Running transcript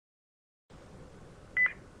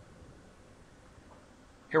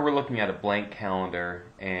Here we're looking at a blank calendar,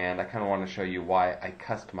 and I kind of want to show you why I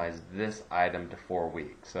customized this item to 4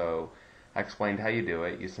 weeks. So I explained how you do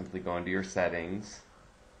it. You simply go into your settings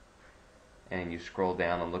and you scroll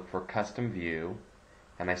down and look for custom view,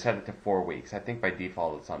 and I set it to 4 weeks. I think by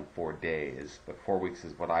default it's on 4 days, but 4 weeks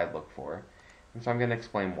is what I look for, and so I'm going to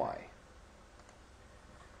explain why.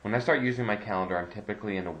 When I start using my calendar, I'm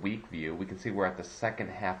typically in a week view. We can see we're at the second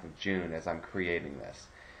half of June as I'm creating this.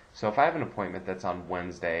 So if I have an appointment that's on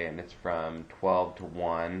Wednesday and it's from 12 to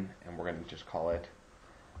 1, and we're going to just call it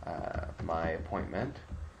my appointment.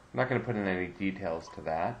 I'm not going to put in any details to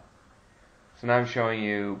that. So now I'm showing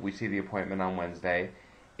you, we see the appointment on Wednesday.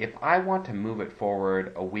 If I want to move it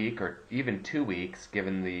forward a week or even 2 weeks,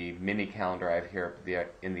 given the mini calendar I have here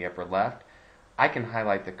in the upper left, I can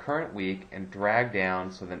highlight the current week and drag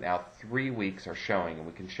down so that now 3 weeks are showing, and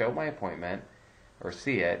we can show my appointment or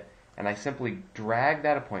see it, and I simply drag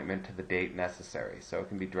that appointment to the date necessary. So it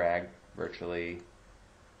can be dragged virtually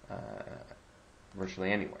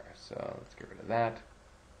anywhere. So let's get rid of that,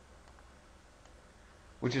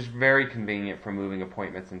 which is very convenient for moving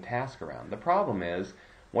appointments and tasks around. The problem is,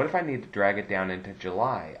 what if I need to drag it down into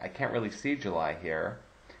July? I can't really see July here,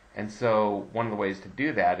 and so one of the ways to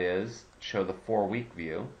do that is show the 4-week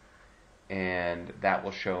view, and that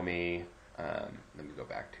will show me, let me go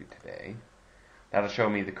back to today. That'll show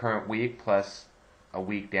me the current week plus a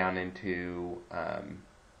week down into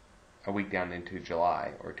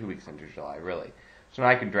July, or 2 weeks into July, really. So now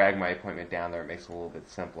I can drag my appointment down there. It makes it a little bit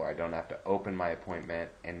simpler. I don't have to open my appointment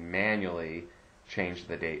and manually change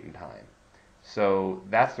the date and time. So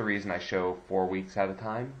that's the reason I show 4 weeks at a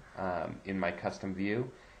time in my custom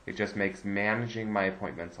view. It just makes managing my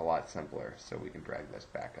appointments a lot simpler. So we can drag this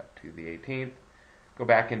back up to the 18th, go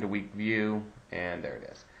back into week view, and there it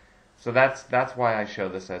is. So that's why I show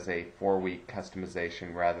this as a 4-week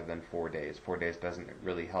customization rather than 4 days. 4 days doesn't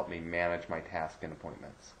really help me manage my tasks and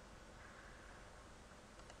appointments.